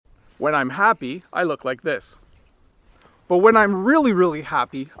When I'm happy, I look like this. But when I'm really, really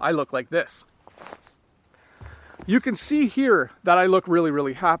happy, I look like this. You can see here that I look really,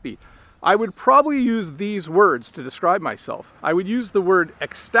 really happy. I would probably use these words to describe myself. I would use the word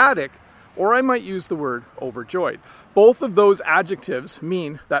ecstatic, or I might use the word overjoyed. Both of those adjectives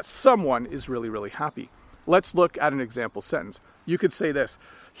mean that someone is really, really happy. Let's look at an example sentence. You could say this: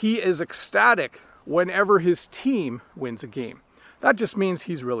 he is ecstatic whenever his team wins a game. That just means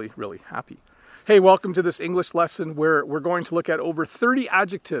he's really, really happy. Hey, welcome to this English lesson where we're going to look at over 30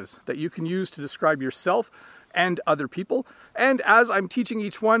 adjectives that you can use to describe yourself and other people. And as I'm teaching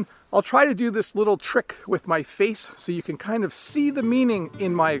each one, I'll try to do this little trick with my face so you can kind of see the meaning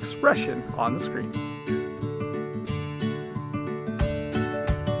in my expression on the screen.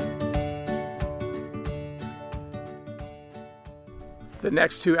 The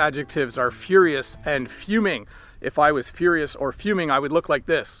next two adjectives are furious and fuming. If I was furious or fuming, I would look like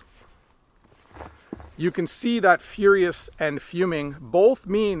this. You can see that furious and fuming both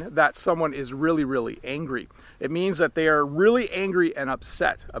mean that someone is really, really angry. It means that they are really angry and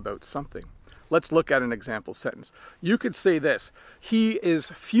upset about something. Let's look at an example sentence. You could say this: he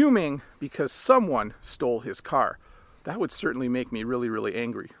is fuming because someone stole his car. That would certainly make me really, really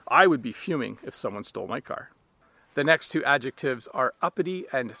angry. I would be fuming if someone stole my car. The next two adjectives are uppity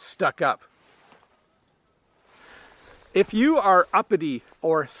and stuck up. If you are uppity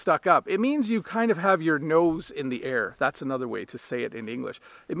or stuck up, it means you kind of have your nose in the air. That's another way to say it in English.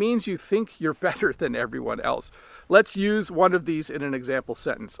 It means you think you're better than everyone else. Let's use one of these in an example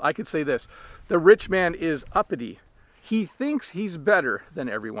sentence. I could say this: the rich man is uppity. He thinks he's better than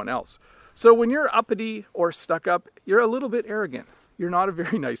everyone else. So when you're uppity or stuck up, you're a little bit arrogant. You're not a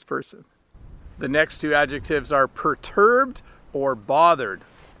very nice person. The next two adjectives are perturbed or bothered.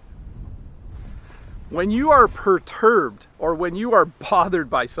 When you are perturbed or when you are bothered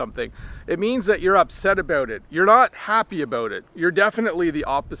by something, it means that you're upset about it. You're not happy about it. You're definitely the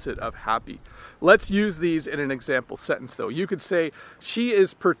opposite of happy. Let's use these in an example sentence though. You could say, she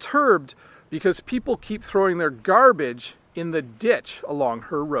is perturbed because people keep throwing their garbage in the ditch along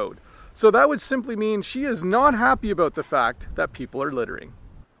her road. So that would simply mean she is not happy about the fact that people are littering.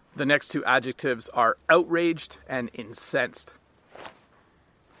 The next two adjectives are outraged and incensed.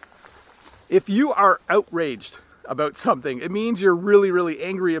 If you are outraged about something, it means you're really, really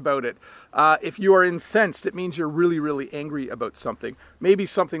angry about it. If you are incensed, it means you're really, really angry about something. Maybe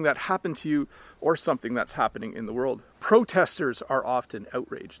something that happened to you or something that's happening in the world. Protesters are often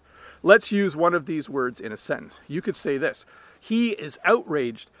outraged. Let's use one of these words in a sentence. You could say this: he is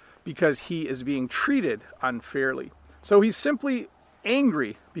outraged because he is being treated unfairly. So he's simply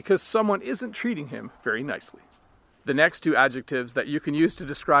angry because someone isn't treating him very nicely. The next two adjectives that you can use to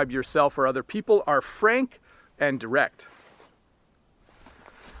describe yourself or other people are frank and direct.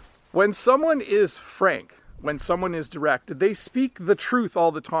 When someone is frank, when someone is direct, they speak the truth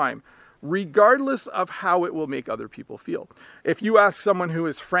all the time, regardless of how it will make other people feel. If you ask someone who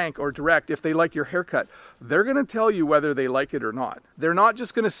is frank or direct if they like your haircut, they're going to tell you whether they like it or not. They're not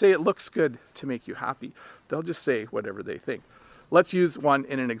just going to say it looks good to make you happy. They'll just say whatever they think. Let's use one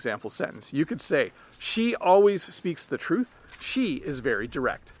in an example sentence. You could say, she always speaks the truth. She is very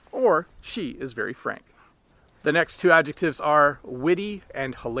direct. Or she is very frank. The next two adjectives are witty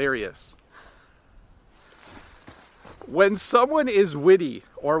and hilarious. When someone is witty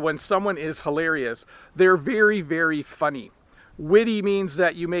or when someone is hilarious, they're very, very funny. Witty means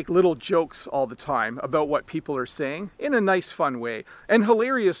that you make little jokes all the time about what people are saying in a nice, fun way. And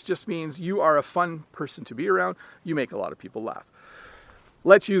hilarious just means you are a fun person to be around. You make a lot of people laugh.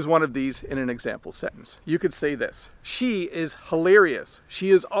 Let's use one of these in an example sentence. You could say this: she is hilarious.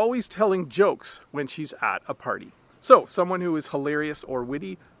 She is always telling jokes when she's at a party. So someone who is hilarious or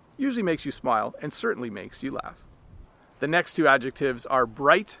witty usually makes you smile and certainly makes you laugh. The next two adjectives are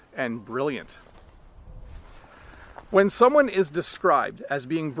bright and brilliant. When someone is described as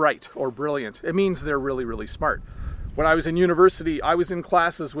being bright or brilliant, it means they're really, really smart. When I was in university, I was in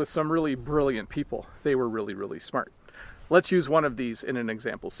classes with some really brilliant people. They were really, really smart. Let's use one of these in an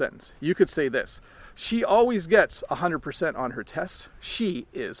example sentence. You could say this: she always gets 100% on her tests. She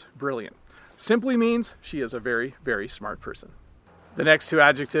is brilliant. Simply means she is a very, very smart person. The next two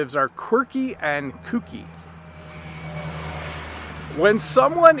adjectives are quirky and kooky. When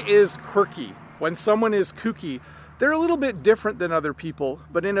someone is quirky, when someone is kooky, they're a little bit different than other people,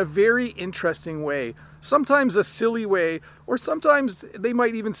 but in a very interesting way. Sometimes a silly way, or sometimes they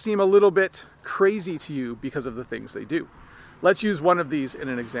might even seem a little bit crazy to you because of the things they do. Let's use one of these in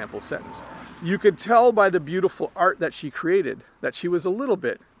an example sentence. You could tell by the beautiful art that she created that she was a little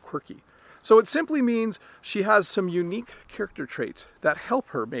bit quirky. So it simply means she has some unique character traits that help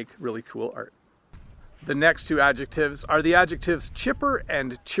her make really cool art. The next two adjectives are the adjectives chipper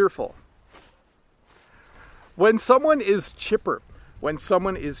and cheerful. When someone is chipper, when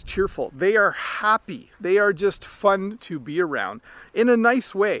someone is cheerful, they are happy. They are just fun to be around in a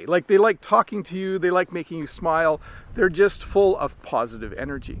nice way. Like they like talking to you, they like making you smile. They're just full of positive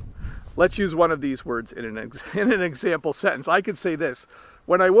energy. Let's use one of these words in an example sentence. I could say this: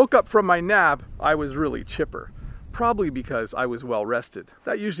 when I woke up from my nap, I was really chipper. Probably because I was well rested.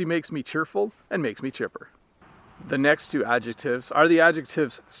 That usually makes me cheerful and makes me chipper. The next two adjectives are the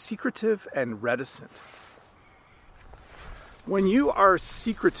adjectives secretive and reticent. When you are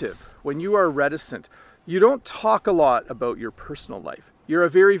secretive, when you are reticent, you don't talk a lot about your personal life. You're a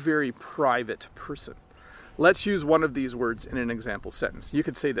very, very private person. Let's use one of these words in an example sentence. You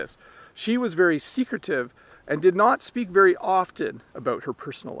could say this: she was very secretive and did not speak very often about her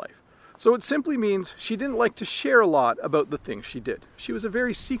personal life. So it simply means she didn't like to share a lot about the things she did. She was a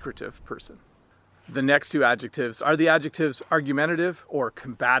very secretive person. The next two adjectives are the adjectives argumentative or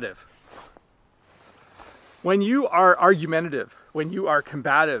combative. When you are argumentative, when you are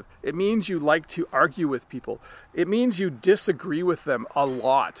combative, it means you like to argue with people. It means you disagree with them a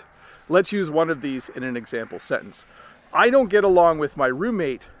lot. Let's use one of these in an example sentence. I don't get along with my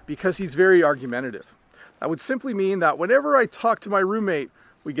roommate because he's very argumentative. That would simply mean that whenever I talk to my roommate,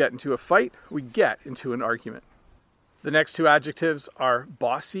 we get into a fight, we get into an argument. The next two adjectives are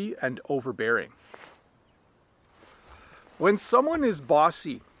bossy and overbearing. When someone is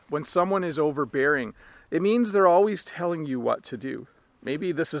bossy, when someone is overbearing, it means they're always telling you what to do.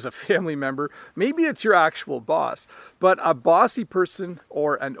 Maybe this is a family member, maybe it's your actual boss, but a bossy person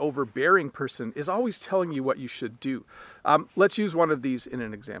or an overbearing person is always telling you what you should do. Let's use one of these in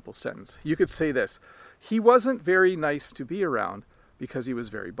an example sentence. You could say this: he wasn't very nice to be around because he was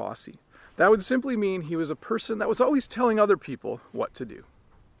very bossy. That would simply mean he was a person that was always telling other people what to do.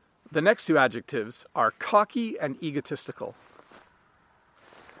 The next two adjectives are cocky and egotistical.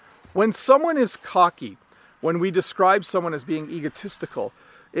 When someone is cocky, when we describe someone as being egotistical,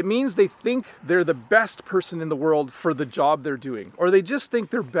 it means they think they're the best person in the world for the job they're doing, or they just think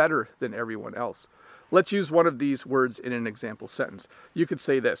they're better than everyone else. Let's use one of these words in an example sentence. You could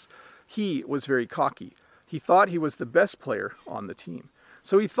say this: he was very cocky. He thought he was the best player on the team.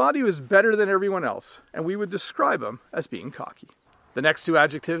 So he thought he was better than everyone else, and we would describe him as being cocky. The next two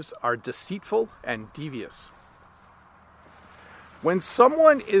adjectives are deceitful and devious. When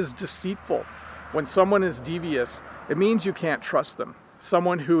someone is deceitful, when someone is devious, it means you can't trust them.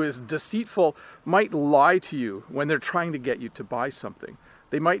 Someone who is deceitful might lie to you when they're trying to get you to buy something.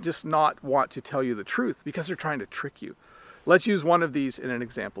 They might just not want to tell you the truth because they're trying to trick you. Let's use one of these in an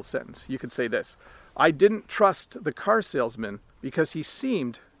example sentence. You could say this: I didn't trust the car salesman because he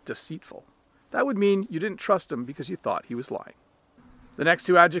seemed deceitful. That would mean you didn't trust him because you thought he was lying. The next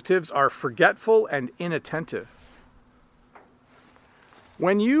two adjectives are forgetful and inattentive.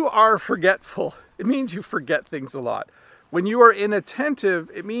 When you are forgetful, it means you forget things a lot. When you are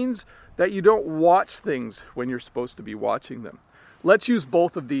inattentive, it means that you don't watch things when you're supposed to be watching them. Let's use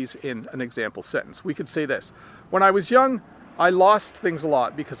both of these in an example sentence. We could say this: when I was young, I lost things a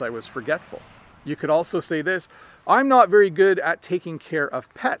lot because I was forgetful. You could also say this: I'm not very good at taking care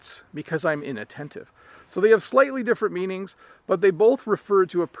of pets because I'm inattentive. So they have slightly different meanings, but they both refer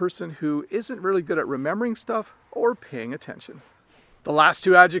to a person who isn't really good at remembering stuff or paying attention. The last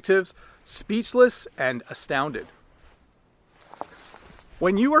two adjectives, speechless and astounded.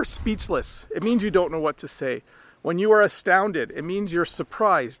 When you are speechless, it means you don't know what to say. When you are astounded, it means you're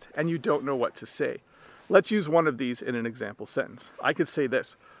surprised and you don't know what to say. Let's use one of these in an example sentence. I could say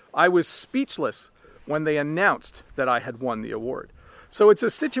this: I was speechless when they announced that I had won the award. So it's a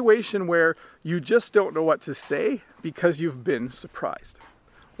situation where you just don't know what to say because you've been surprised.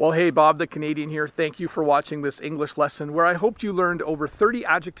 Well, hey, Bob the Canadian here. Thank you for watching this English lesson where I hoped you learned over 30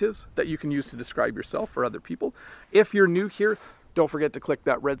 adjectives that you can use to describe yourself or other people. If you're new here, don't forget to click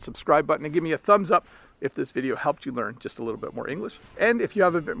that red subscribe button and give me a thumbs up if this video helped you learn just a little bit more English. And if you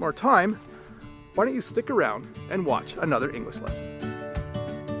have a bit more time, why don't you stick around and watch another English lesson.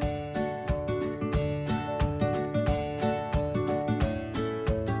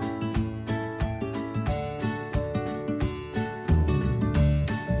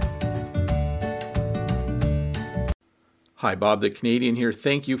 Hi, Bob the Canadian here.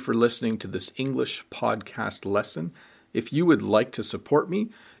 Thank you for listening to this English podcast lesson. If you would like to support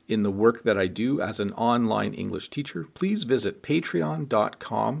me in the work that I do as an online English teacher, please visit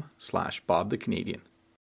patreon.com/BobTheCanadian.